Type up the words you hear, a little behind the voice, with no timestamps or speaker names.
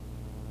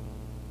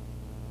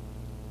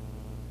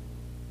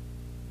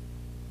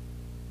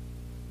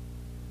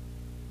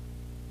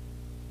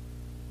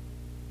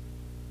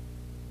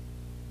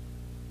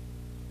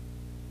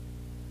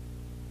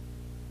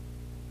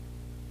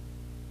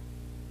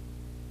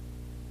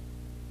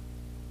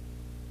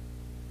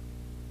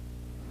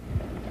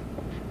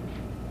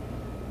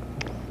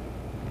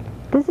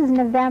This is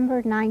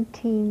November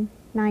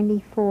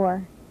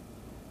 1994.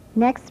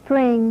 Next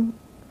spring,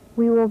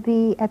 we will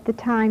be at the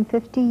time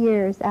 50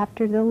 years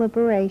after the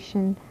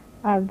liberation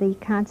of the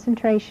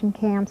concentration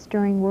camps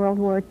during World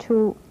War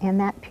II and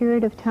that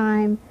period of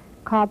time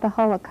called the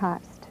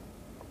Holocaust.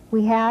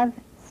 We have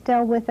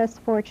still with us,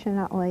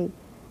 fortunately,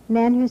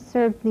 men who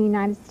served in the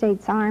United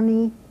States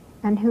Army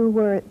and who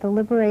were the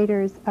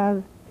liberators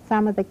of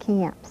some of the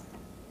camps.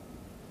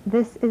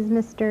 This is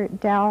Mr.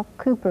 Del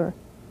Cooper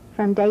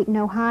from Dayton,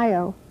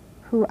 Ohio,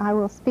 who I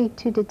will speak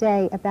to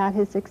today about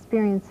his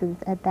experiences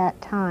at that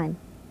time.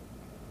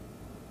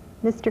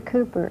 Mr.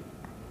 Cooper,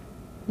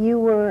 you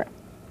were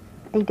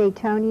a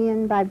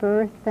Daytonian by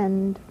birth,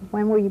 and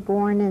when were you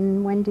born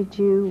and when did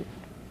you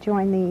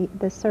join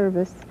the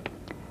service?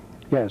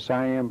 Yes,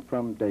 I am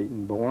from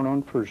Dayton, born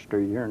on 1st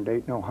Street here in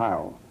Dayton,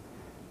 Ohio,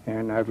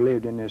 and I've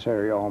lived in this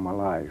area all my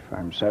life.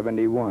 I'm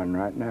 71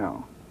 right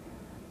now.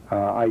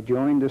 I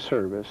joined the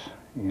service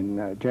in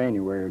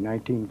January of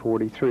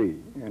 1943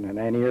 in an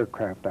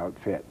anti-aircraft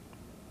outfit.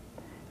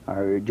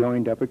 I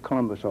joined up at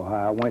Columbus,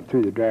 Ohio. I went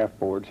through the draft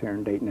boards here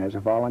in Dayton as a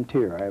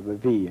volunteer. I have a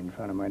V in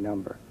front of my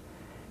number.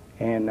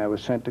 And I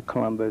was sent to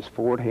Columbus,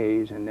 Fort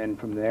Hays, and then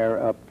from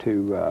there up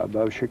to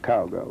above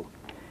Chicago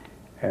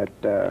at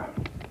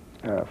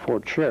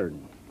Fort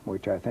Sheridan,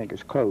 which I think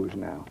is closed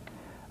now,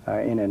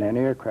 in an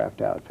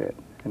anti-aircraft outfit.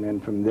 And then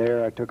from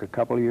there I took a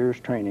couple of years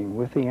training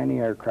with the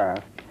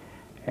anti-aircraft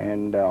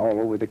and all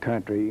over the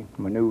country,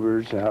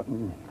 maneuvers out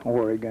in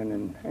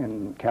Oregon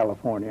and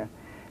California.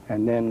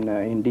 And then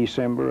in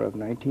December of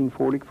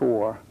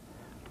 1944,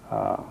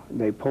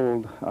 they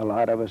pulled a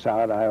lot of us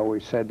out. I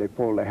always said they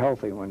pulled the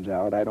healthy ones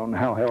out. I don't know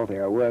how healthy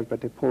I was,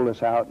 but they pulled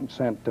us out and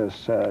sent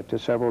us to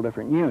several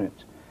different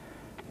units.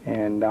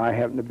 And I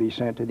happened to be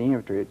sent to the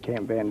infantry at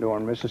Camp Van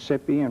Dorn,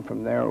 Mississippi, and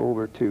from there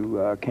over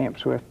to Camp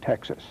Swift,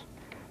 Texas,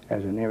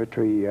 as an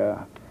infantry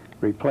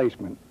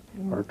replacement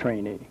or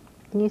trainee.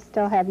 And you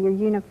still have your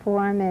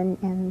uniform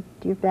and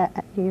your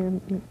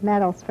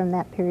medals from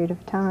that period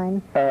of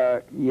time?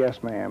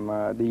 Yes, ma'am.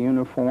 The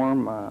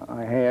uniform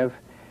I have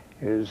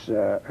is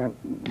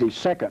the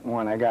second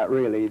one I got,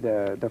 really.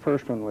 The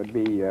first one would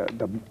be a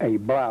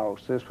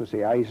blouse. This was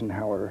the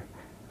Eisenhower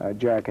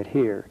jacket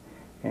here.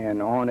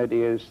 And on it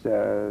is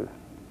the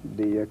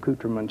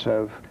accoutrements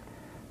of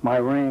my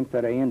rank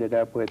that I ended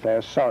up with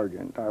as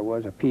sergeant. I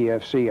was a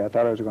PFC. I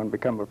thought I was going to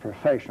become a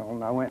professional,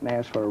 and I went and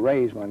asked for a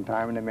raise one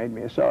time, and they made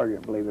me a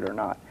sergeant, believe it or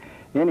not.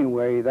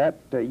 Anyway, that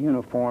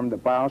uniform, the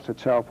blouse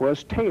itself,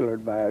 was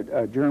tailored by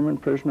a German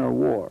prisoner of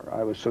war.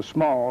 I was so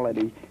small that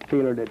he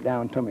tailored it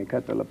down to me,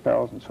 cut the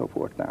lapels and so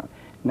forth down.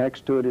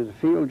 Next to it is a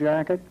field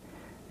jacket,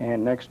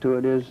 and next to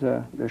it is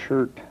the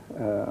shirt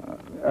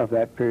of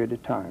that period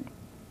of time.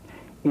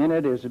 In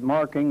it is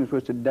markings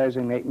which would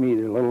designate me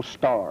the little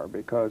star,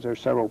 because there's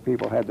several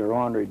people had their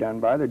laundry done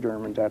by the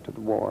Germans after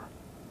the war,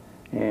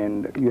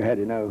 and you had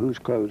to know whose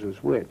clothes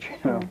was which,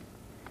 you know.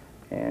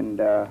 And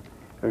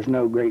there's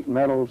no great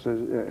medals,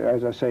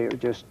 as I say, it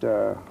was just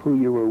who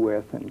you were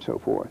with and so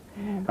forth.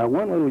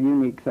 One little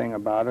unique thing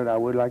about it I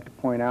would like to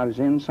point out is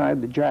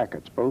inside the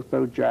jackets, both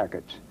those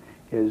jackets,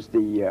 is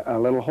a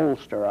little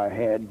holster I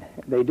had.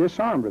 They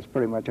disarmed us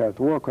pretty much after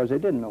the war because they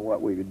didn't know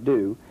what we would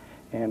do.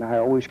 And I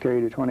always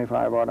carried a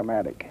 .25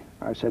 automatic.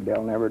 I said,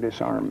 they'll never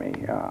disarm me.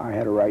 I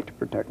had a right to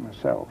protect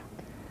myself.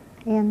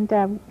 And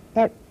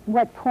at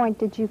what point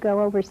did you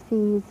go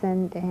overseas?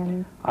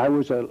 And I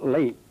was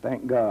late,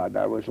 thank God.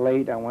 I was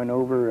late. I went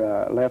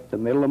over, left the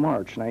middle of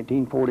March,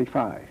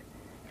 1945.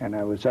 And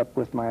I was up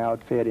with my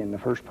outfit in the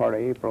first part of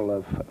April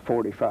of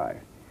 45.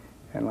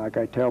 And like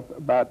I tell,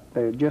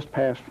 just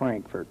past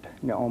Frankfurt,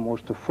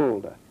 almost to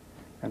Fulda.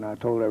 And I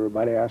told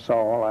everybody I saw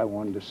all I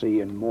wanted to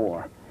see and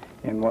more.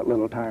 In what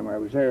little time I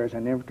was there. As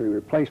an infantry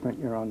replacement,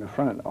 you're on the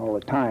front all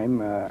the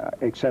time,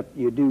 except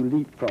you do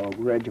leapfrog,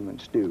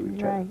 regiments do.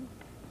 Right.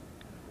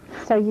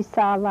 So you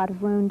saw a lot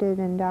of wounded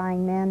and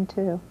dying men,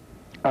 too?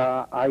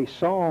 I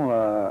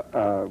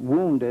saw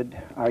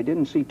wounded. I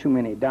didn't see too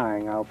many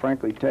dying. I'll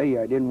frankly tell you,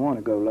 I didn't want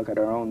to go look at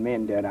our own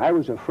men dead. I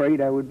was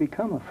afraid I would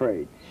become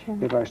afraid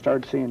if I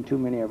started seeing too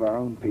many of our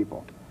own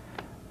people.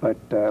 But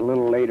a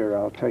little later,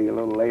 I'll tell you a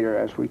little later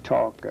as we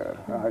talk,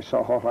 I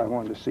saw all I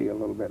wanted to see a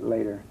little bit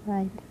later.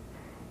 Right.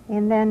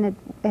 And then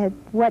at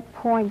what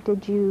point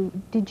had you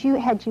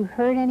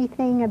heard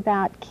anything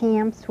about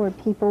camps where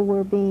people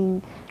were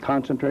being...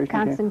 Concentration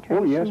camps?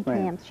 Oh, yes,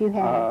 ma'am. Camps, you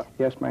had?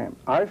 Yes, ma'am.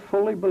 I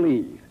fully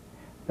believe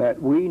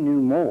that we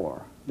knew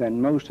more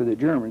than most of the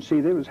Germans. See,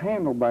 they was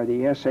handled by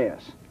the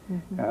SS,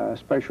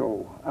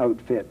 special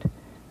outfit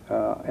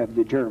of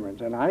the Germans.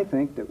 And I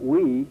think that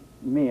we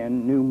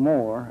men knew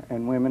more,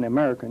 and women,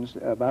 Americans,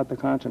 about the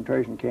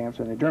concentration camps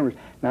than the Germans.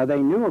 Now, they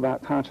knew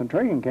about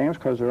concentration camps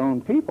because their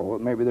own people,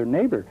 maybe their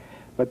neighbor,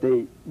 but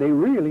they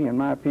really, in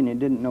my opinion,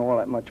 didn't know all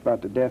that much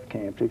about the death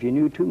camps. If you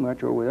knew too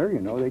much over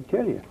there, they'd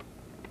kill you.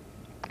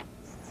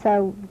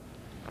 So,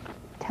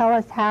 tell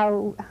us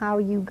how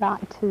you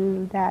got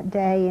to that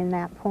day and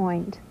that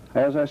point.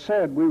 As I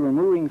said, we were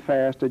moving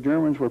fast. The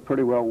Germans were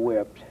pretty well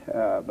whipped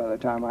by the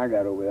time I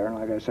got over there, and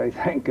like I say,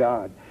 thank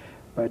God.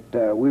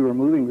 But we were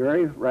moving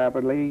very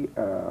rapidly.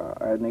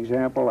 As an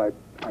example, I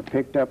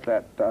picked up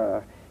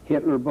that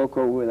Hitler book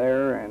over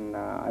there, and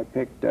I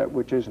picked up,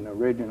 which is an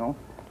original,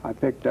 I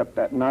picked up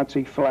that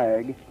Nazi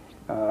flag.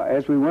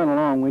 As we went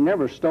along, we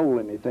never stole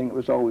anything. It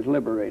was always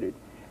liberated.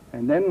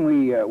 And then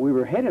we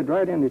were headed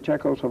right into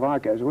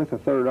Czechoslovakia. I was with the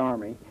Third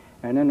Army,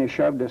 and then they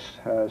shoved us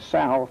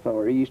south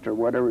or east or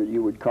whatever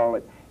you would call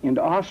it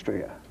into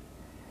Austria.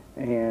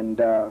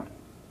 And I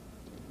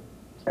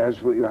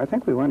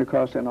think we went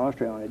across in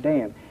Austria on a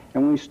dam,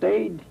 and we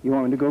stayed. You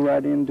want me to go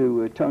right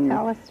into telling you?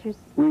 Tell us.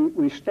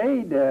 We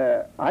stayed.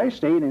 I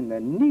stayed in the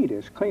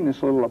neatest,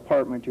 cleanest little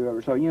apartment you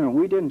ever saw. You know,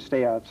 we didn't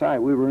stay outside.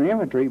 We were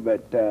infantry,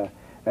 but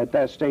at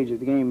that stage of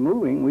the game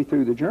moving, we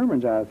threw the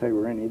Germans out if they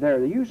were any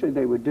there. Usually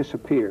they would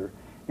disappear,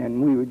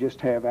 and we would just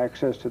have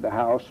access to the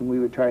house, and we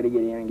would try to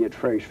get in and get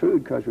fresh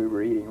food because we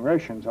were eating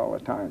rations all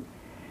the time.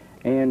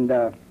 And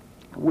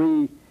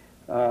we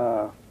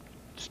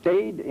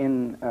stayed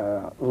in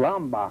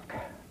Lambach,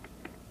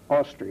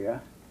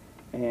 Austria,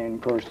 and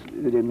of course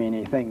it didn't mean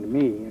anything to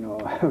me, you know.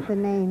 The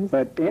names.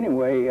 But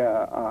anyway,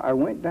 I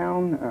went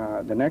down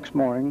the next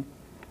morning.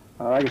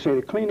 Like I say,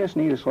 the cleanest,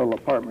 neatest little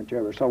apartment you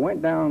ever. So I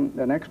went down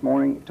the next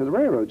morning to the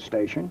railroad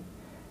station,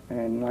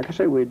 and like I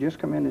say, we had just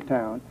come into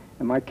town,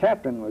 and my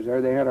captain was there.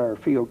 They had our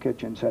field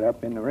kitchen set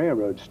up in the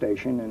railroad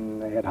station,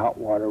 and they had hot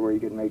water where you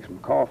could make some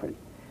coffee.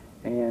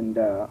 And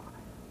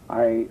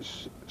I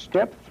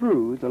stepped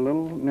through the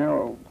little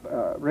narrow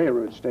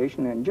railroad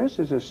station, and just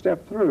as I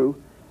stepped through,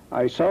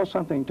 I saw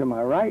something to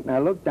my right, and I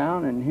looked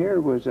down, and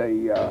here was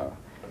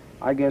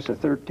I guess a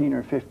 13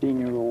 or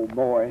 15-year-old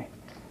boy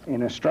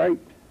in a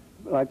striped,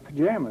 like,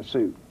 pajama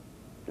suit.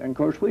 And of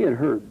course, we had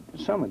heard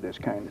some of this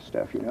kind of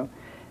stuff, you know.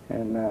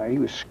 And he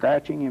was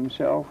scratching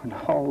himself and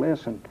all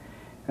this, and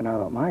I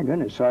thought, my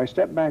goodness. So I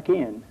stepped back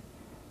in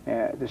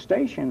at the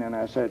station, and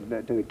I said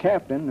to the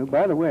captain, who,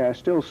 by the way, I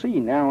still see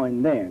now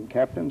and then,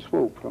 Captain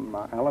Swope from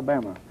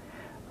Alabama.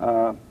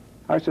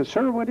 I said,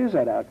 sir, what is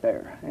that out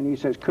there? And he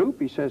says, Coop,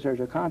 he says,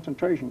 there's a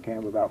concentration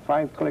camp about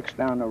 5 clicks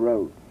down the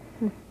road.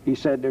 He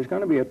said, there's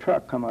going to be a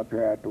truck come up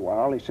here after a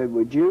while. He said,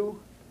 would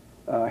you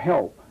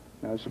help?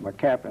 Now, this is my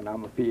captain.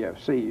 I'm a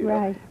PFC, you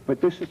know. But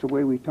this is the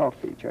way we talk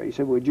to each other. He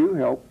said, would you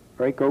help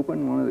break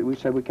open one of the, we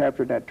said we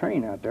captured that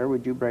train out there.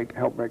 Would you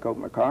help break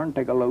open the car and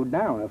take a load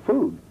down of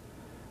food?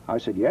 I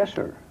said, yes,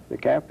 sir. The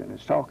captain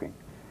is talking.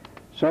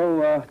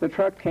 So the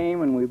truck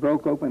came, and we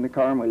broke open the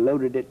car, and we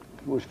loaded it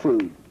with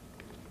food.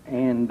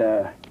 And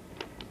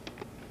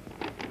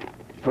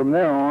from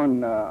there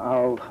on,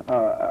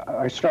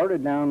 I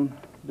started down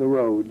the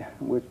road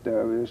with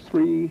there's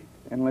 3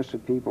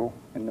 enlisted people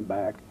in the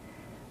back,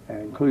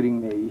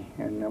 including me,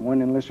 and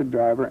one enlisted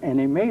driver, and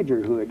a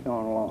major who had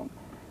gone along.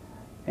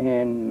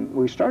 And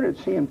we started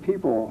seeing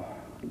people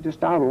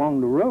just out along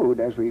the road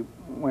as we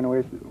went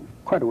away,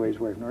 quite a ways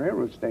away from the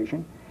railroad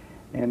station,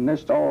 and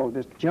this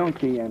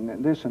junky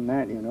and this and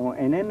that, you know.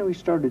 And then we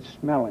started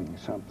smelling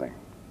something.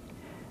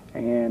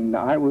 And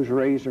I was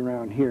raised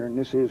around here, and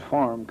this is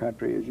farm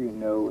country, as you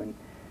know, and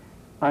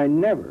I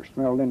never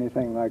smelled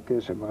anything like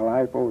this in my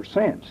life or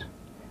since.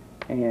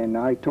 And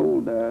I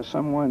told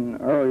someone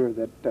earlier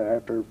that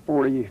after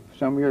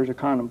 40-some years of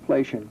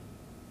contemplation,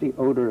 the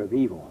odor of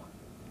evil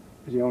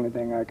is the only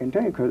thing I can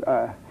tell you, because,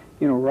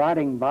 you know,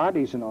 rotting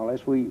bodies and all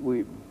this, it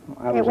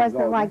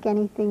wasn't like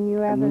anything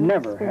you ever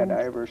Never experienced. had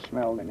I ever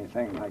smelled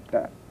anything like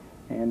that.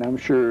 And I'm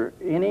sure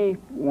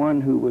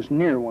anyone who was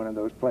near one of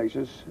those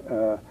places,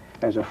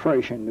 as a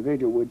fresh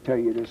individual, would tell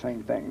you the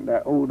same thing.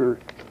 That odor,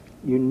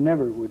 you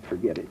never would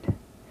forget it.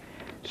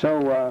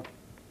 So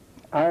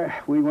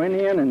we went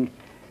in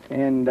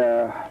and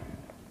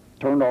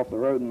turned off the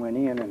road and went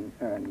in,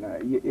 and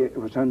it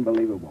was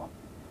unbelievable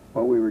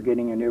what we were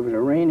getting. And it was a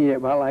rainy,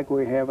 about like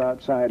we have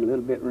outside, a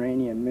little bit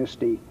rainy and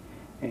misty.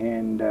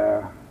 And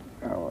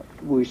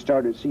we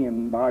started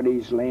seeing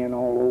bodies laying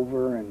all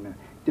over, and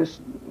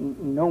just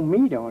no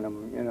meat on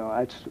them. You know,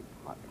 that's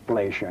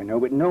flesh, I know,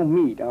 but no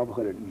meat. I'll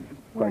put it in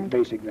quite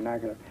basic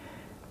vernacular.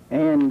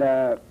 And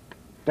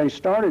they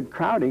started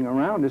crowding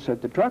around us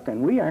at the truck,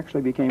 and we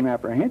actually became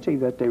apprehensive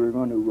that they were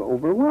going to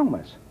overwhelm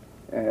us.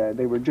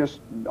 They were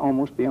just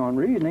almost beyond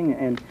reasoning,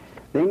 and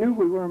they knew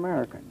we were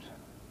Americans.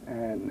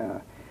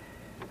 And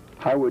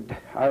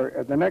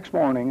the next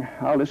morning,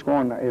 I'll just go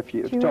on, if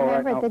you... Do you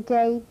remember the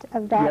date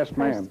of that yes,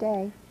 first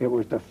day? It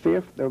was the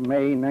 5th of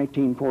May,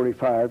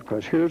 1945,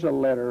 because here's a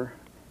letter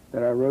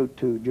that I wrote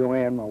to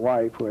Joanne, my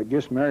wife, who had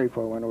just married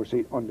for one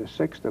overseas, on the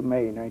 6th of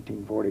May,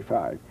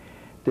 1945.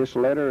 This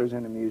letter is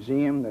in a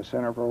museum, the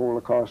Center for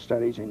Holocaust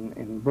Studies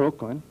in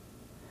Brooklyn.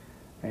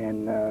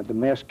 And the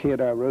mess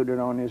kit I wrote it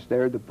on is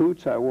there. The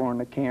boots I wore in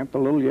the camp, the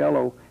little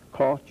yellow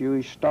cloth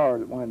Jewish star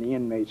that one of the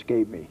inmates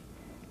gave me,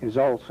 is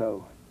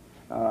also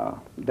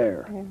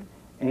there.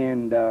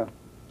 And of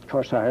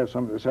course, I have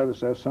some of this other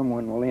stuff.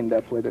 Someone will end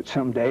up with it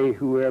someday,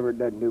 whoever.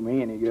 Doesn't do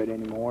me any good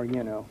anymore,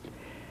 you know.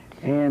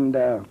 And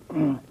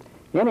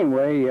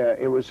anyway,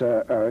 it was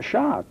a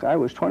shock. I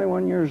was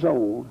 21 years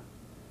old,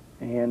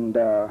 and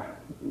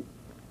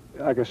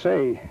like I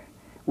say,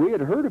 we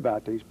had heard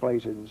about these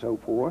places and so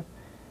forth,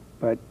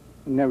 but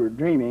never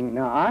dreaming.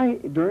 Now,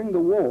 during the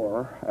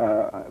war,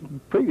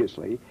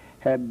 previously,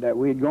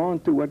 we had gone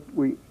through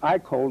what I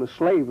called a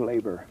slave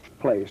labor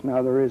place.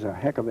 Now, there is a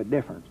heck of a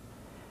difference.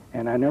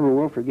 And I never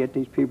will forget,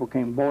 these people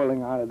came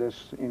boiling out of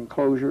this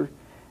enclosure,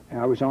 and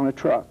I was on a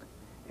truck.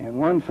 And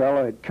one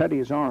fellow had cut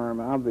his arm,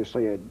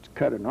 obviously had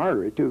cut an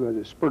artery too, because it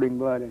was spurting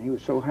blood, and he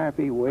was so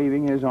happy,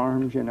 waving his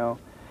arms, you know,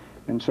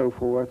 and so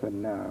forth.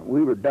 And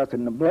we were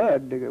ducking the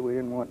blood because we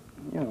didn't want,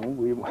 you know,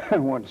 we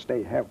wanted to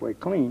stay halfway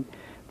clean.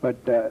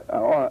 But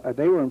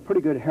they were in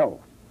pretty good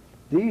health.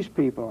 These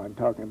people I'm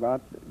talking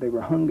about, they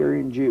were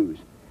Hungarian Jews.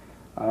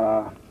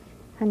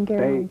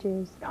 Hungarian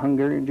Jews.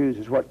 Hungarian Jews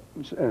is what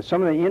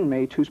some of the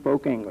inmates who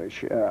spoke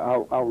English.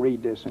 I'll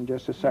read this in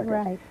just a second.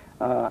 Right.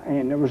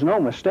 And there was no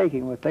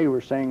mistaking what they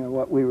were saying and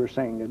what we were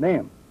saying to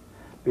them,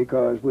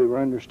 because we were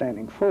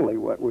understanding fully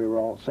what we were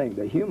all saying.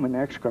 The human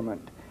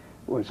excrement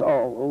was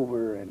all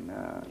over, and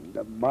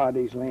the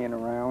bodies laying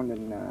around.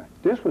 And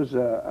this was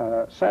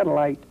a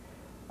satellite.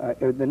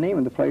 The name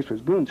of the place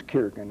was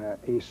Gunskirchen,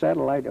 a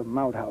satellite of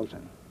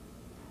Mauthausen,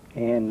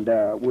 and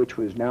which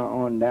was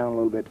down a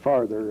little bit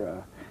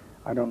farther.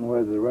 I don't know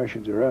whether the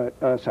Russians or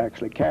us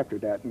actually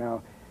captured that.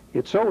 Now,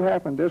 it so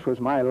happened this was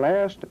my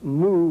last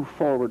move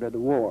forward of the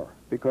war,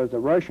 because the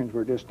Russians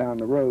were just down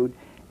the road,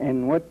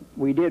 and what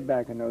we did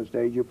back in those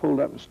days, you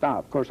pulled up and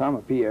stopped. Of course, I'm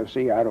a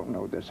PFC. I don't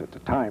know this at the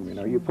time, you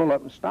know. You pull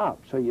up and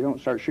stop so you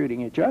don't start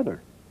shooting each other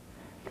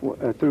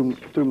through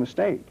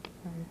mistake.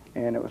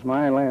 And it was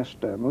my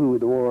last move of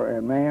the war,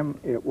 and ma'am,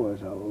 it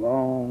was a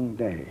long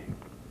day.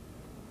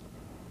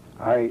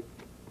 I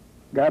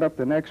got up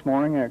the next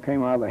morning, and I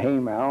came out of the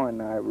haymow,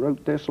 and I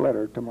wrote this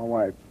letter to my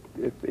wife,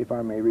 if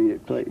I may read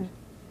it, please.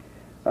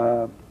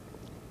 The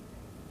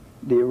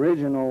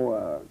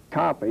original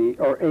copy,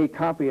 or a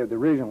copy of the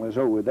original, is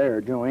over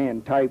there.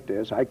 Joanne typed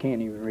this. I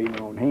can't even read my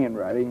own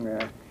handwriting,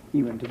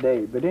 even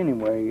today. But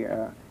anyway,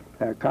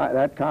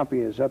 that copy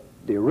is up,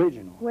 the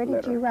original Where did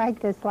letter. you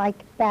write this? Like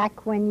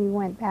back when you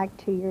went back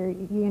to your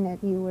unit,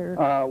 you were...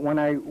 When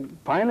I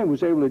finally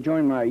was able to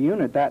join my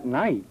unit that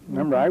night,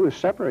 remember, I was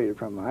separated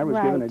from them. I was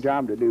given a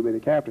job to do by the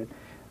captain.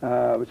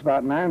 It was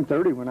about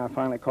 9:30 when I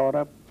finally caught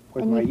up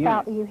with my unit. And you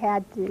felt you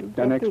had to...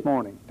 The next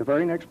morning. The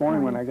very next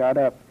morning when I got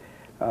up,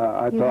 I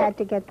thought... You had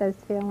to get those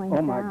feelings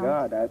Oh, my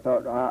God. I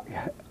thought,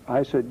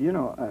 I said, you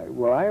know,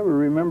 will I ever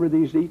remember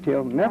these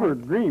details? Never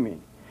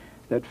dreaming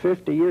that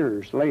 50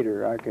 years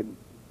later I could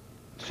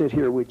sit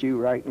here with you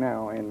right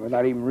now, and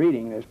without even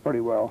reading this, pretty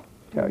well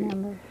tell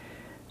you.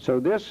 So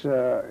this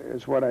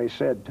is what I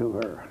said to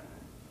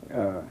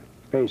her.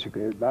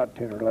 Basically, it's about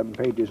 10 or 11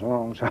 pages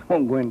long, so I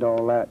won't go into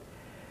all that.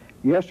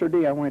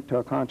 Yesterday, I went to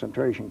a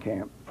concentration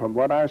camp. From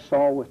what I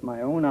saw with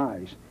my own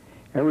eyes,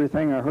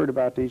 everything I heard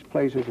about these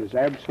places is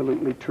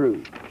absolutely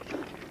true.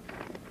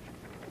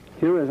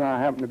 Here, as I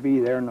happened to be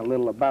there and a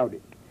little about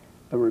it,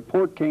 the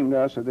report came to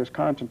us of this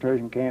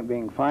concentration camp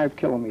being 5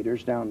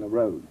 kilometers down the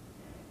road.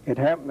 It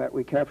happened that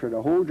we captured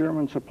a whole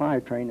German supply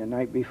train the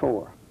night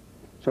before.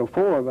 So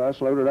 4 of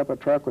us loaded up a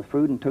truck with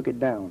food and took it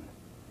down.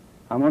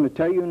 I'm going to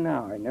tell you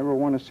now, I never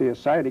want to see a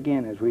sight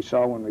again as we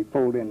saw when we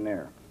pulled in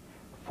there.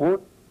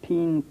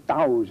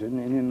 14,000,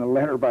 and in the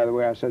letter, by the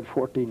way, I said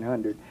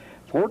 1,400.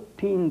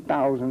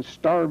 14,000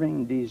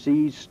 starving,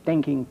 diseased,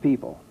 stinking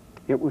people.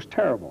 It was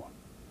terrible.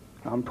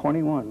 I'm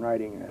 21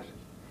 writing this.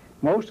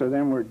 Most of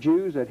them were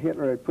Jews that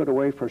Hitler had put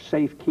away for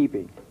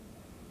safekeeping.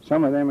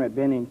 Some of them had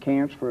been in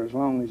camps for as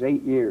long as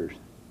 8 years.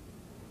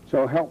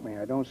 So help me,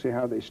 I don't see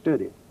how they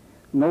stood it.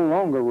 No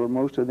longer were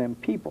most of them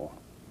people.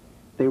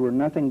 They were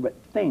nothing but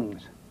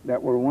things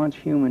that were once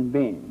human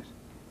beings.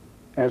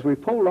 As we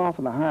pulled off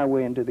of the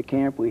highway into the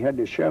camp, we had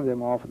to shove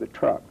them off of the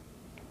truck.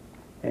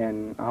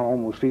 And I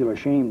almost feel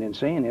ashamed in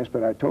saying this,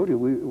 but I told you,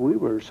 we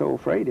were so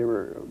afraid they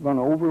were going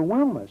to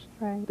overwhelm us.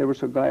 Right. They were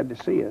so glad to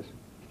see us.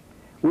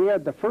 We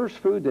had the first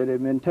food that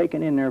had been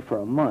taken in there for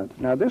a month.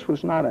 Now, this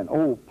was not an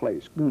old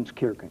place,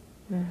 Gunskirchen.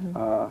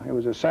 It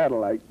was a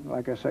satellite,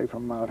 like I say,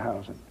 from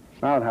Mauthausen.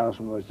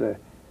 Mauthausen was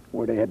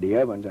where they had the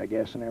ovens, I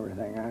guess, and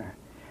everything.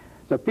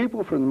 The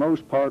people, for the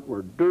most part,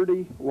 were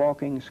dirty,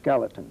 walking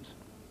skeletons.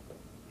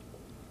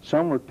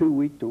 Some were too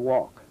weak to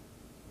walk.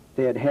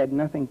 They had had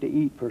nothing to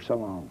eat for so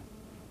long.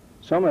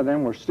 Some of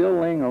them were still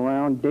laying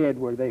around dead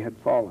where they had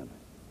fallen.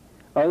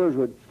 Others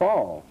would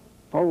fall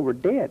over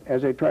dead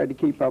as they tried to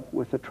keep up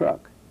with the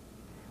truck.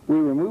 We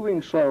were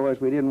moving slow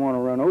as we didn't want to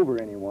run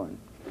over anyone.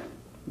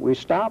 We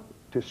stopped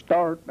to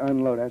start,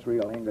 unload, that's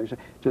real English,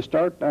 to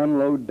start to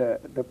unload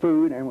the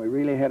food, and we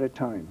really had a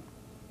time.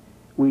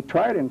 We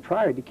tried and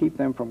tried to keep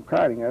them from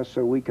crowding us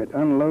so we could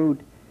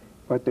unload,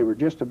 but they were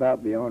just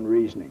about beyond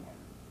reasoning.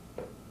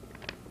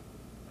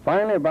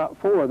 Finally, about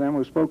 4 of them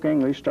who spoke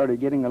English started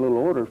getting a little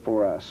order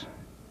for us.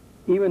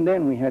 Even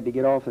then, we had to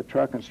get off the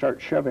truck and start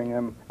shoving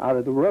them out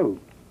of the road.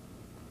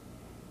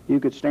 You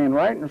could stand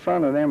right in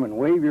front of them and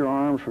wave your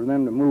arms for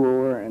them to move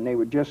over, and they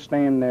would just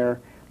stand there,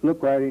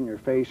 look right in your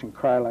face, and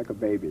cry like a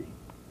baby.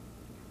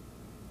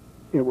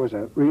 It was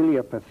really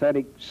a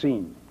pathetic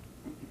scene.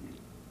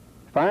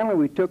 Finally,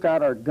 we took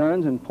out our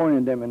guns and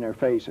pointed them in their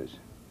faces.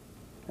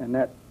 And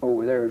that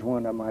over there is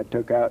one of them I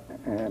took out,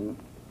 and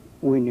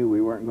we knew we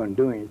weren't going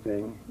to do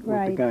anything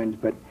with the guns,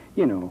 but,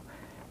 you know,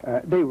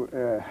 they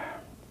were,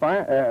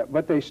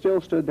 but they still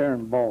stood there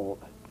and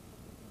bawled.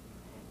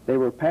 They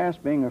were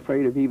past being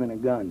afraid of even a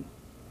gun.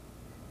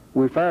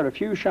 We fired a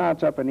few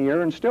shots up in the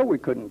air, and still we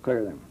couldn't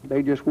clear them.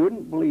 They just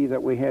wouldn't believe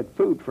that we had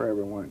food for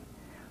everyone.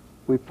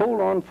 We pulled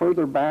on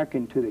further back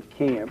into the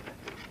camp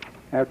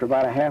after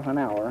about a half an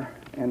hour,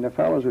 and the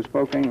fellows who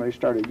spoke English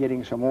started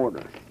getting some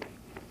order.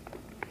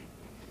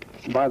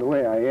 By the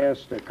way, I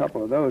asked a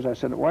couple of those, I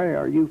said, why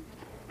are you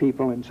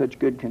people in such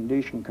good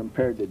condition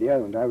compared to the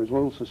other ones? I was a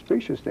little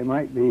suspicious they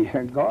might be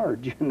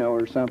guards, you know,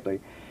 or something.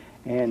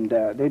 And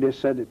they just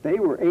said that they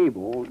were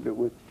able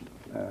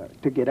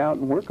to get out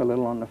and work a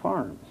little on the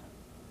farms.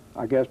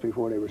 I guess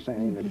before they were sent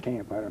into the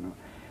camp, I don't know.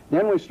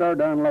 Then we started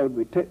to unload.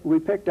 We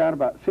picked out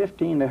about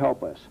 15 to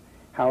help us.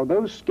 How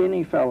those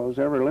skinny fellows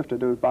ever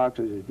lifted those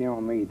boxes is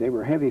beyond me. They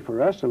were heavy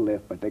for us to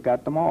lift, but they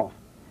got them off.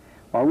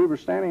 While we were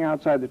standing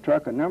outside the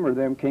truck, a number of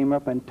them came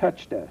up and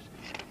touched us.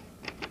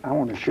 I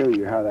want to show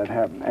you how that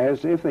happened,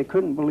 as if they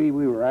couldn't believe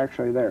we were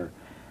actually there.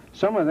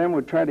 Some of them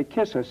would try to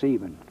kiss us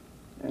even.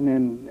 And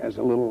then, as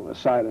a little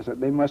aside, I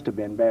said, they must have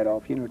been bad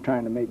off, you know,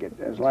 trying to make it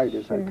as light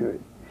as I could.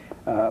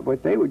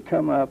 But they would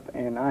come up,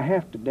 and I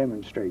have to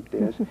demonstrate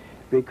this,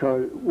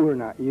 because we're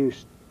not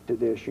used to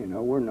this, you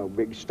know. We're no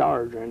big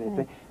stars or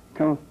anything.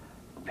 Come,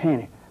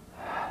 Penny.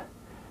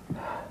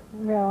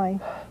 Really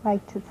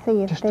like to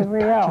see if Just they're to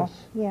real. touch us.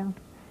 Yeah,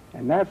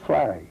 And that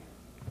flag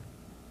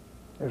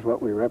is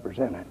what we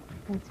represented.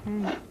 that's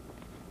right.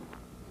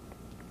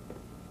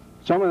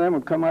 Some of them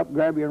would come up,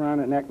 grab you around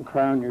the neck and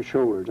cry on your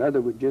shoulders.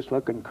 Others would just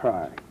look and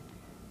cry.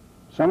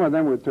 Some of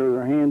them would throw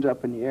their hands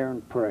up in the air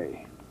and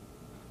pray.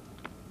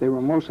 They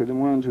were mostly the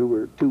ones who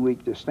were too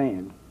weak to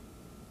stand.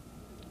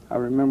 I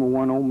remember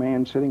one old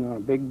man sitting on a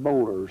big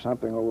boulder or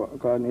something,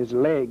 and his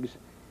legs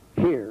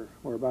here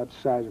were about the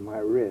size of my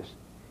wrist,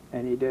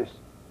 and he just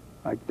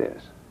like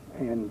this.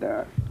 And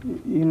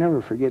you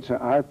never forget. So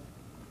I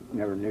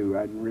never knew.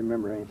 I didn't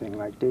remember anything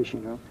like this, you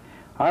know.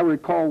 I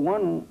recall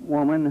one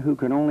woman who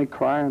could only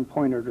cry and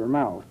point at her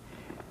mouth.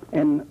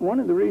 And one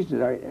of the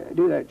reasons I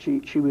do that,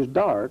 she was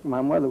dark.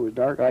 My mother was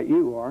dark like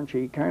you are,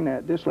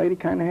 and this lady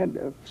kind of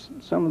had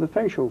some of the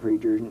facial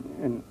features,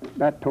 and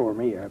that tore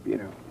me up,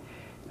 you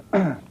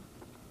know.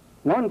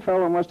 One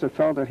fellow must have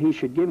felt that he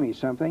should give me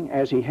something.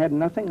 As he had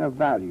nothing of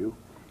value,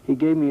 he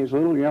gave me his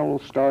little yellow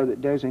star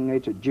that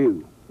designates a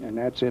Jew, and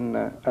that's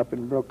up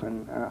in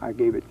Brooklyn. I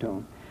gave it to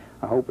him.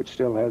 I hope it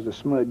still has the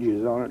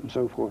smudges on it and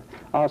so forth.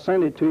 I'll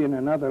send it to you in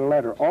another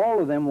letter. All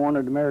of them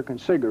wanted American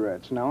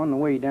cigarettes. Now, on the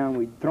way down,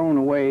 we'd thrown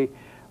away,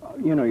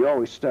 you know, you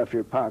always stuff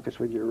your pockets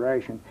with your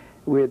ration.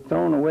 We had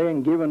thrown away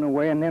and given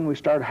away, and then we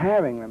started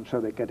having them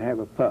so they could have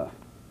a puff.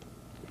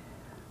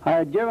 I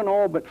had given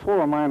all but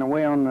 4 of mine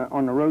away on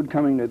the road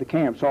coming to the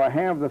camp, so I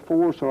have the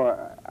 4,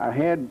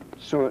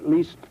 so at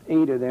least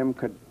 8 of them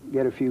could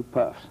get a few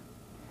puffs.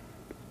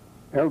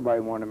 Everybody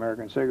wanted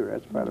American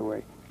cigarettes, by the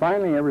way.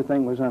 Finally,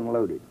 everything was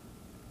unloaded.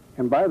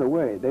 And by the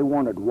way, they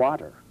wanted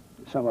water,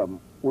 some of them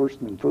worse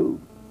than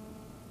food.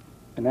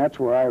 And that's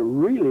where I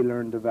really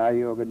learned the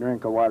value of a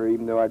drink of water,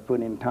 even though I'd put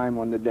in time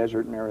on the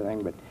desert and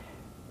everything. But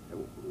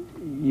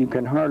you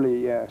can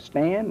hardly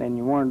stand, and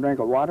you want a drink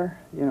of water,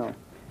 you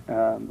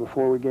know,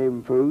 before we gave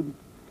them food.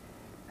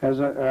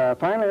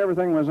 Finally,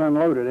 everything was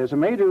unloaded. As the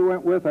major who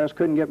went with us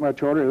couldn't get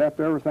much order, he left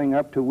everything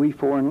up to we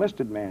 4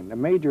 enlisted men. The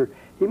major,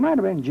 he might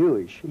have been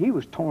Jewish. He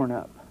was torn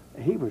up.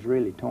 He was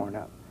really torn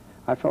up.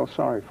 I felt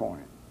sorry for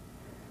him.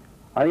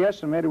 I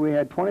estimated we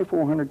had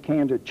 2,400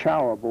 cans of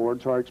chow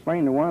aboard, so I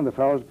explained to one of the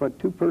fellows, put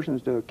 2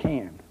 persons to a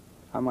can.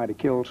 I might have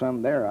killed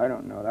some there, I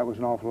don't know. That was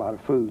an awful lot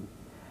of food,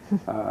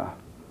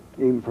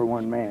 even for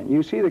one man.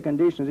 You see the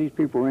conditions these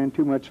people were in,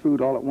 too much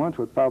food all at once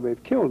would probably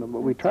have killed them, but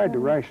we tried to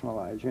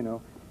rationalize, you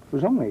know. It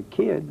was only a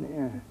kid.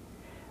 Yeah.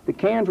 The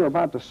cans were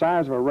about the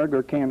size of a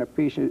regular can of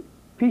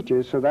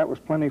peaches, so that was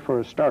plenty for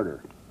a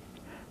starter.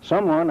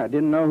 Someone, I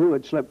didn't know who,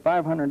 had slipped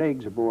 500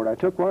 eggs aboard. I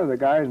took one of the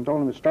guys and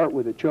told him to start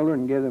with the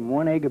children and give them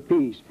 1 egg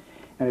apiece.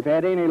 And if they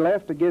had any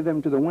left, to give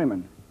them to the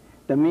women.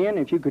 The men,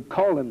 if you could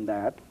call them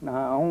that,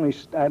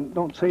 I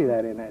don't say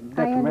that in a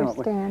detrimental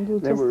way. I understand. You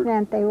just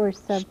meant they were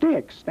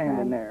sticks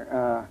standing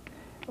there,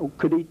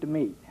 could eat the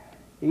meat.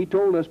 He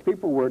told us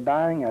people were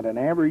dying at an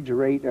average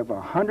rate of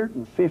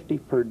 150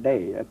 per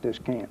day at this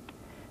camp.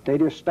 They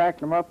just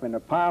stacked them up in a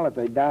pile if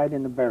they died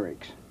in the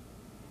barracks.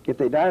 If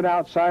they died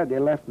outside, they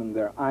left them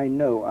there. I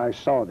know, I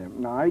saw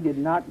them. Now, I did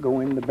not go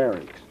in the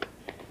barracks.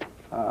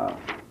 I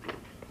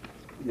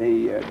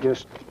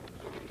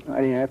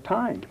didn't have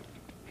time.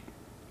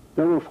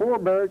 There were 4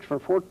 barracks for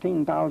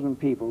 14,000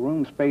 people.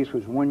 Room space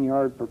was 1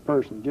 yard per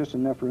person, just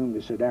enough room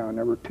to sit down.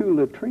 There were 2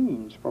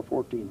 latrines for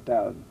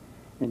 14,000.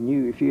 And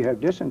if you have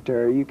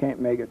dysentery, you can't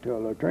make it to a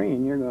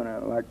latrine. You're going to,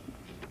 like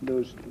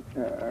those,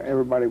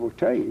 everybody will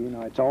tell you, you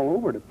know, it's all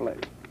over the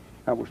place.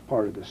 That was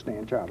part of the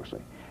stench,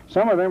 obviously.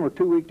 Some of them were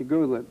too weak to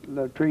go to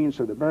the latrines,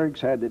 so the barracks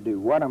had to do.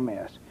 What a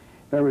mess.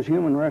 There was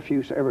human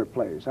refuse every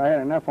place. I had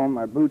enough on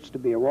my boots to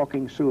be a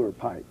walking sewer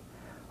pipe.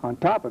 On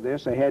top of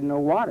this, they had no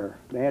water.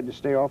 They had to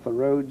stay off the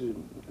roads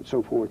and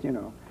so forth, you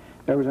know.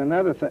 There was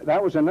another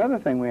that was another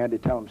thing we had to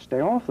tell them: stay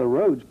off the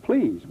roads,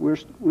 please.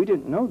 We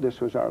didn't know this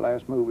was our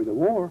last move of the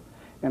war,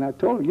 and I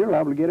told them, you're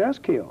liable to get us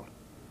killed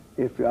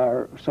if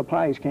our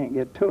supplies can't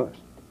get to us.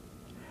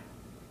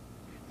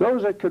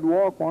 Those that could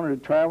walk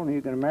wanted to travel, and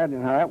you can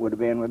imagine how that would have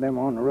been with them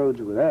on the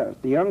roads with us.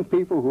 The young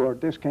people who are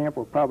at this camp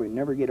will probably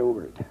never get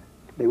over it.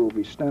 They will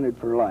be stunted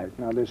for life.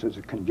 Now, this is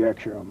a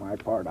conjecture on my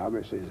part.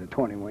 Obviously, as a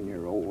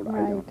 21-year-old,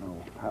 right. I don't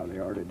know how they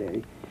are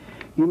today.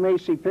 You may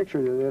see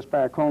pictures of this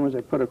back home as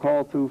they put a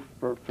call through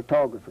for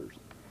photographers.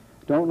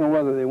 Don't know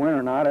whether they went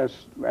or not.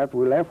 After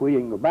we left, we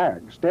didn't go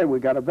back. Instead, we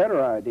got a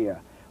better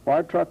idea. Well,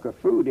 I trucked the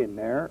food in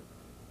there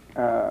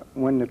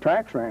when the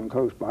tracks ran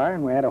close by,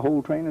 and we had a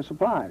whole train of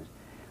supplies.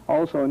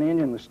 Also, an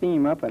engine with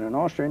steam up and an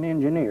Austrian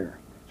engineer.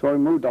 So we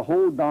moved the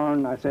whole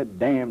darn, I said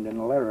damned in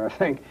the letter, I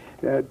think,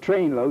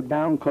 train load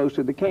down close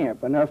to the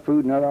camp. Enough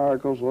food and other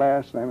articles to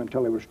last them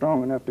until they were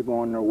strong enough to go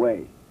on their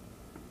way.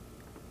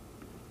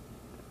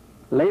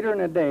 Later in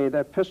the day,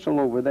 that pistol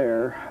over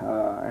there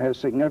has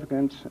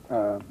significance.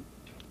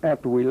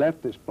 After we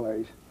left this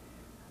place,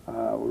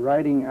 I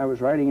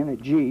was riding in a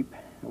Jeep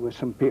with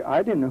some people.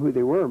 I didn't know who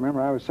they were.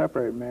 Remember, I was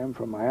separated, ma'am,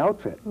 from my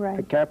outfit. Right.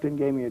 The captain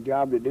gave me a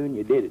job to do, and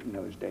you did it in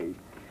those days,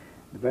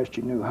 the best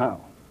you knew how.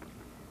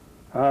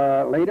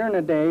 Later in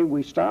the day,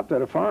 we stopped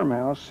at a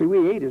farmhouse. See,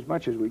 we ate as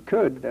much as we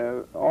could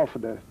off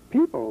of the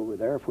people over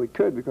there if we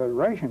could, because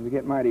rations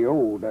get mighty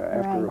old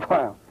after a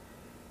while.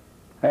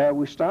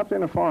 We stopped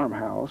in a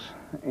farmhouse,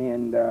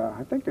 and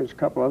I think there's a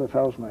couple other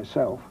fellows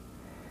myself,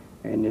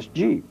 and this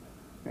Jeep.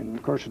 And,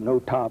 of course, there's no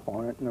top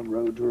on it, and the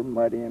roads were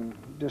muddy and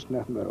just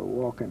nothing but a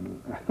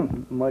walking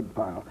mud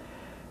pile.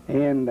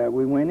 And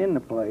we went in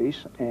the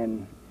place,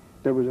 and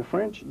there was a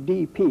French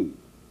DP.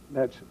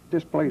 That's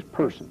displaced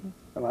person.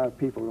 A lot of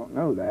people don't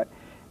know that.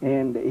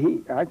 And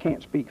I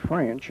can't speak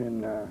French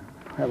and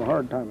have a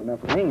hard time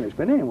enough with English.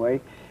 But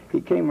anyway, he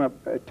came up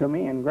to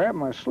me and grabbed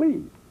my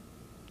sleeve.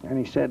 And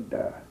he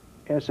said,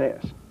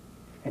 SS.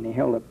 And he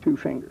held up 2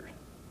 fingers.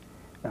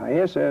 Now,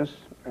 SS,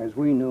 as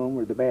we knew them,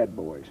 were the bad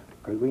boys,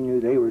 because we knew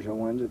they were the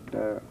ones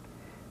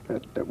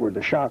that were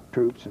the shock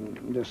troops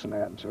and this and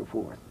that and so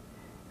forth.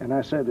 And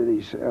I said to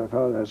these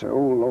fellows, I said,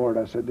 oh, Lord,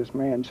 I said, this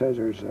man says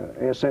there's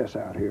SS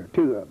out here,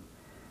 2 of them.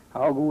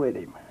 I'll go with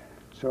him.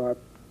 So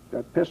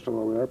that pistol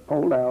over there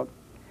pulled out,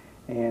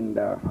 and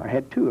I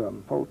had 2 of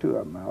them, pulled 2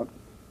 of them out.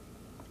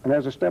 And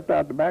as I stepped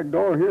out the back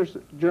door, here's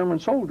the German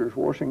soldiers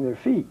washing their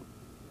feet.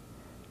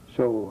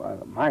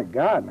 So, my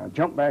God, and I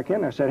jumped back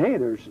in. I said, hey,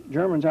 there's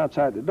Germans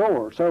outside the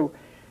door. So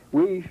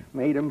we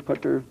made them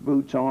put their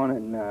boots on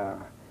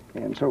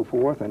and so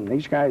forth, and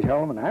these guys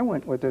held them, and I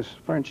went with this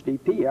French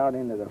DP out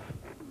into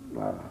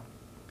the,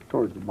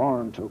 towards the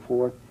barn and so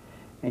forth,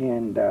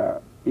 and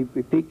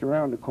we peeked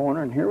around the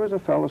corner, and here was a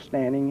fellow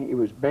standing. He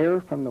was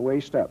bare from the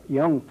waist up,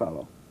 young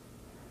fellow,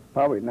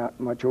 probably not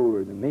much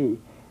older than me.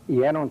 He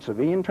had on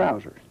civilian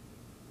trousers,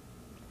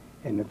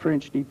 and the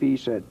French DP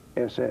said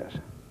SS.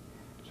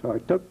 So I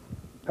took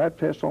that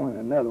pistol and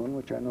another one,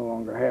 which I no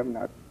longer have, and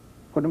I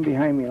put them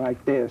behind me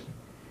like this,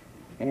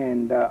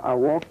 and I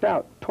walked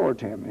out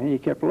towards him, and he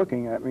kept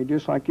looking at me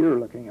just like you're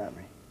looking at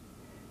me.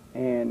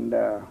 And,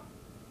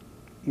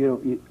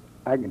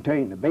 I can tell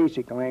you in the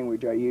basic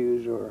language I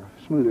use or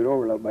smooth it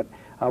over a little, but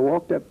I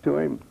walked up to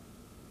him,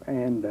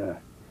 and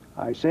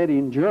I said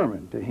in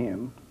German to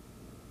him,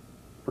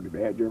 pretty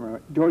bad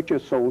German,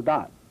 Deutsche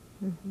Soldat.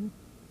 Mm-hmm.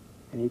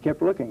 And he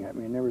kept looking at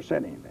me and never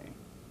said anything.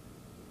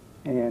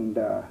 And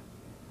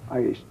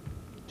I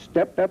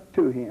stepped up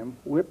to him,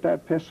 whipped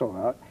that pistol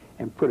out,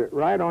 and put it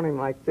right on him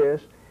like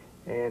this,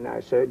 and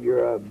I said,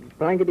 you're a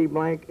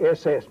blankety-blank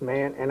SS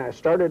man, and I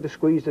started to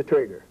squeeze the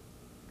trigger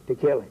to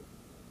kill him.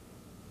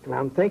 And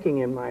I'm thinking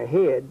in my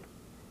head,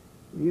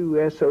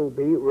 you SOB,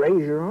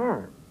 raise your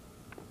arm.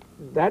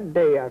 That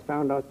day I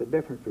found out the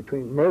difference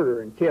between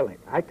murder and killing.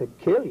 I could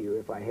kill you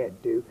if I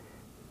had to,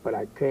 but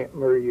I can't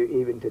murder you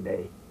even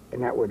today.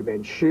 And that would have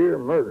been sheer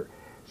murder.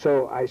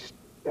 So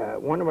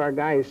one of our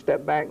guys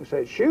stepped back and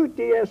said, shoot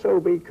the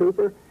SOB,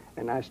 Cooper.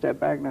 And I stepped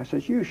back and I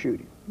said, you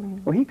shoot him.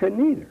 Mm-hmm. Well, he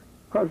couldn't either,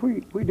 because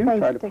we do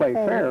try to play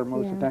fair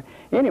most of the time.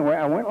 Anyway,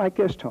 I went like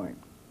this to him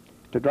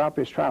to drop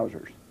his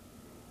trousers.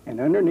 And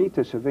underneath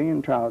the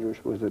civilian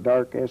trousers was the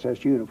dark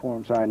SS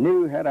uniform, so I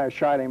knew had I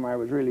shot him, I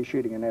was really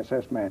shooting an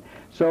SS man.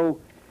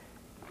 So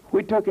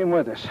we took him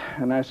with us,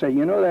 and I said,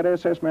 you know that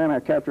SS man I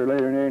captured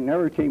later in the day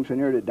never came so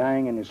near to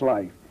dying in his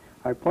life.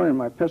 I pointed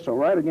my pistol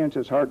right against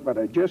his heart, but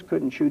I just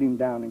couldn't shoot him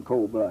down in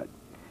cold blood.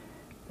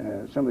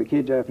 Some of the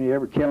kids asked me, you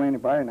ever kill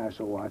anybody? And I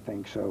said, well, I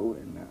think so.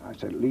 And I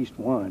said, at least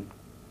one.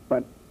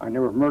 But I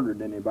never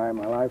murdered anybody in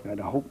my life,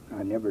 and I hope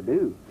I never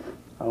do.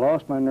 I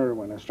lost my nerve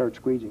when I started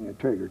squeezing the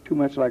trigger, too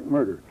much like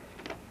murder.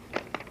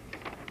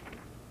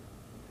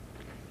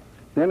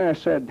 Then I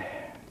said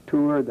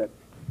to her that,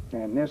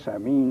 and this I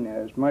mean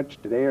as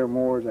much today or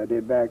more as I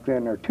did back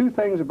then, there are 2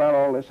 things about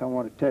all this I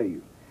want to tell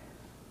you.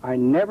 I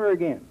never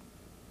again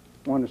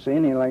want to see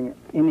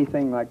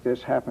anything like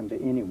this happen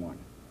to anyone.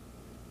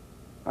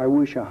 I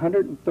wish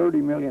 130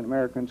 million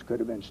Americans could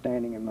have been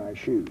standing in my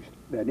shoes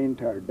that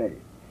entire day.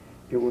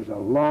 It was a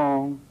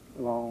long,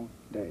 long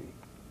day.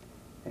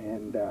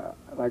 And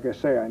like I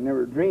say, I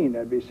never dreamed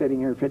I'd be sitting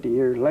here 50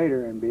 years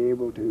later and be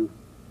able to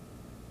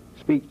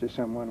speak to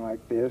someone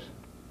like this.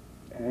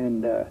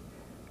 And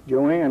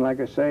Joanne, like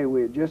I say,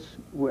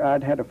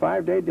 I'd had a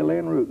 5-day delay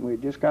en route, and we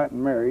had just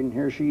gotten married, and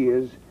here she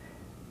is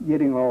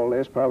getting all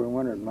this, probably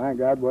wondering, my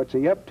God, what's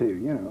he up to,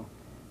 you know.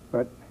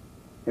 But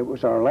it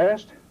was our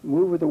last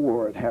move of the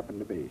war, it happened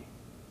to be.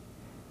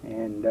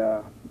 And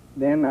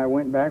then I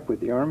went back with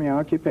the Army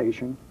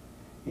occupation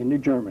into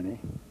Germany.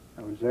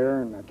 I was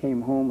there, and I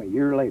came home a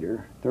year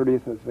later,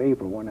 30th of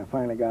April, when I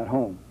finally got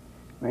home,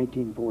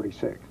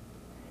 1946.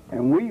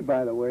 And we,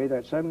 by the way,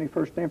 that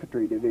 71st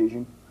Infantry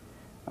Division,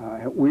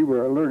 we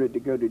were alerted to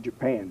go to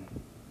Japan.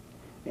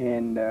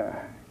 And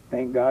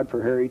thank God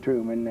for Harry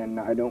Truman, and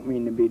I don't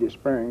mean to be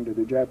despairing to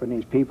the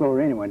Japanese people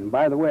or anyone. And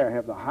by the way, I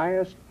have the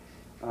highest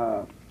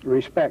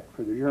respect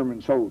for the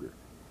German soldier.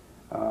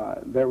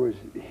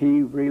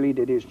 He really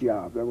did his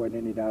job. There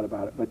wasn't any doubt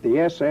about it. But the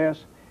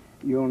SS,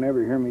 you'll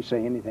never hear me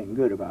say anything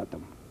good about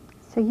them.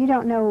 So you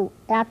don't know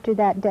after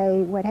that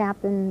day what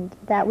happened?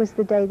 That was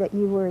the day that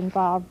you were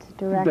involved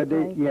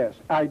directly? Yes,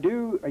 I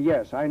do.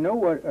 Yes, I know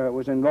what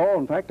was involved.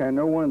 In fact, I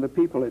know one of the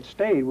people that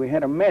stayed. We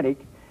had a medic,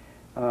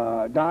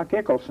 Doc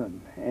Ickelson,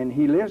 and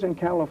he lives in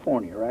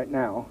California right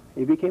now.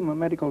 He became a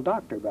medical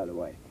doctor, by the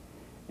way.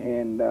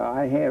 And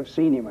I have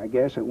seen him, I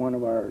guess, at one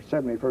of our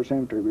 71st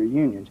Infantry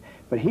reunions.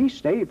 But he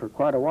stayed for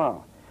quite a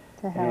while.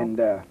 To help. And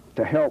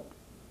to help.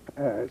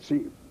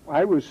 See,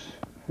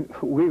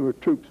 we were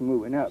troops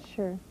moving up.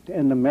 Sure.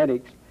 And the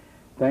medics,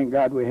 thank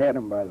God we had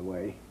them, by the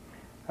way,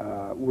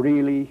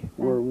 really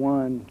were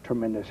one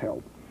tremendous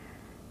help.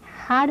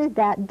 How did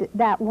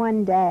that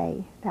one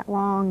day, that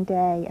long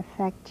day,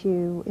 affect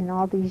you in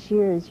all these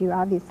years? You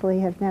obviously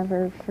have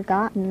never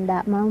forgotten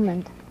that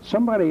moment.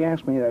 Somebody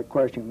asked me that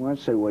question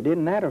once, said, well,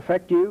 didn't that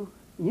affect you?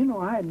 You know,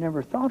 I had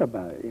never thought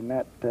about it in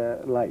that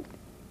light.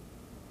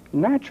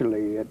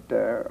 Naturally,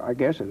 I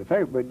guess it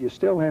affects, but you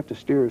still have to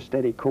steer a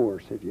steady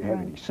course if you have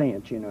any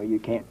sense. You know, you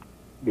can't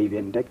be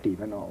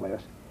vindictive and all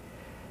this.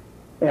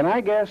 And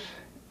I guess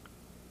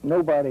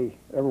nobody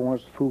ever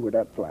wants to fool with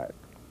that flag.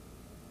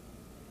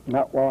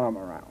 Not while I'm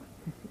around.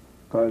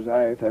 Because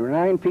if they were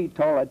 9 feet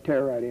tall, I'd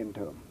tear right into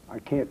them. I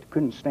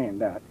couldn't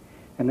stand that.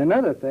 And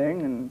another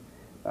thing,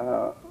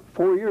 4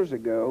 years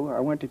ago, I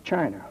went to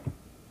China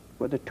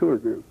with a tour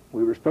group.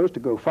 We were supposed to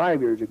go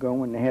 5 years ago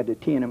when they had the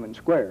Tiananmen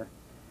Square.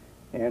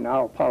 And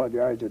I'll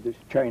apologize to the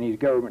Chinese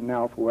government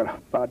now for what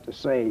I'm about to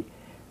say,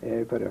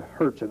 if it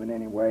hurts them in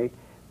any way.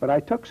 But I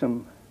took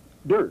some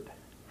dirt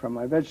from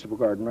my vegetable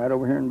garden right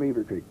over here in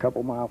Beaver Creek, a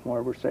couple miles from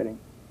where we're sitting.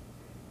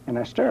 And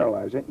I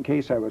sterilized it in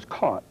case I was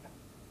caught.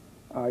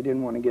 I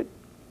didn't want to get,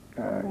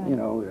 you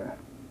know,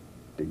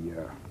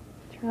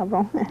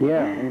 trouble.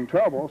 Yeah, in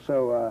trouble.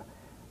 So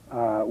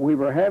we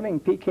were having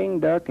Peking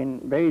duck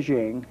in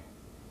Beijing,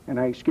 and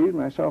I excused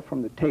myself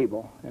from the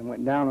table and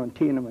went down on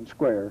Tiananmen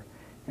Square,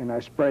 and I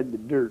spread the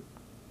dirt.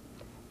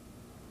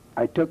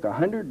 I took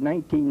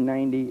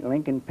 119.90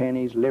 Lincoln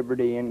pennies,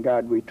 Liberty, In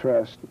God We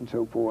Trust, and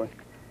so forth.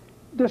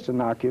 Just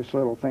innocuous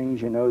little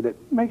things, you know, that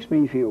makes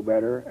me feel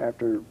better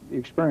after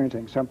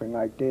experiencing something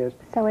like this.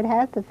 So it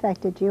has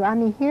affected you. I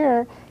mean,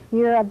 here,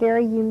 you're a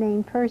very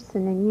humane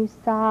person, and you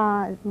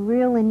saw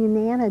real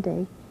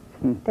inhumanity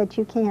that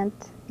you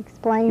can't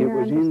explain or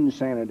understand. It was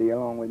insanity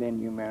along with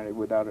inhumanity,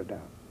 without a doubt.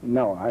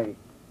 No,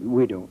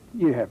 we don't.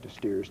 You have to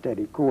steer a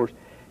steady course.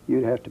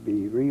 You'd have to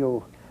be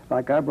real.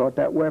 Like I brought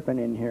that weapon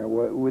in here.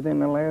 Within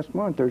the last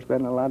month, there's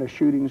been a lot of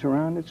shootings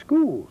around at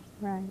schools.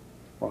 Right.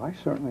 Well,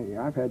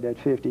 I've had that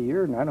 50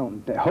 years, and I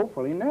don't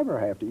hopefully never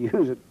have to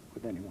use it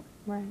with anyone.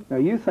 Right. Now,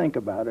 you think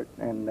about it,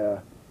 and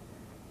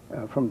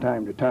from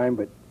time to time,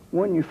 but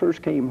when you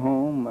first came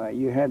home,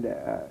 you had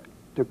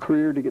the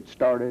career to get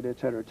started, et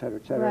cetera, et cetera,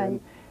 et cetera. Right.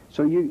 And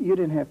so you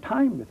didn't have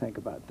time to think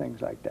about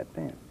things like that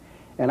then.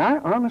 And I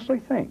honestly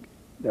think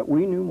that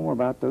we knew more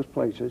about those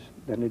places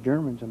than the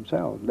Germans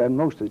themselves, than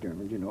most of the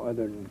Germans, you know,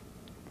 other than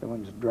the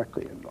ones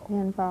directly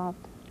involved.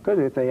 Because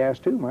if they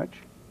asked too much,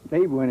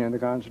 they went in the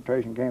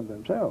concentration camp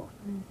themselves.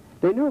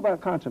 They knew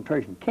about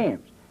concentration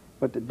camps,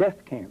 but the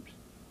death camps.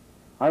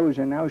 I was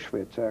in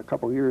Auschwitz a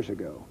couple years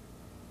ago,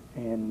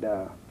 and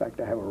in fact,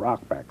 I have a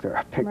rock back there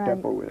I picked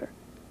up over there.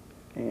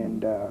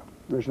 And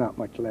there's not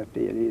much left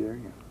of it either.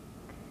 You know.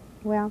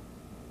 Well,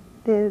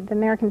 the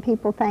American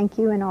people thank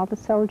you and all the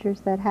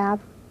soldiers that have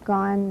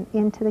gone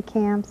into the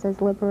camps as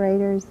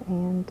liberators,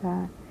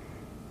 and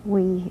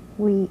we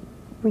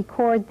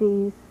record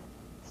these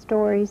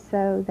stories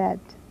so that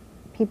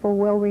people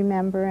will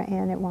remember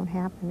and it won't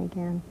happen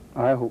again.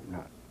 I hope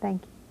not.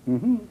 Thank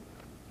you.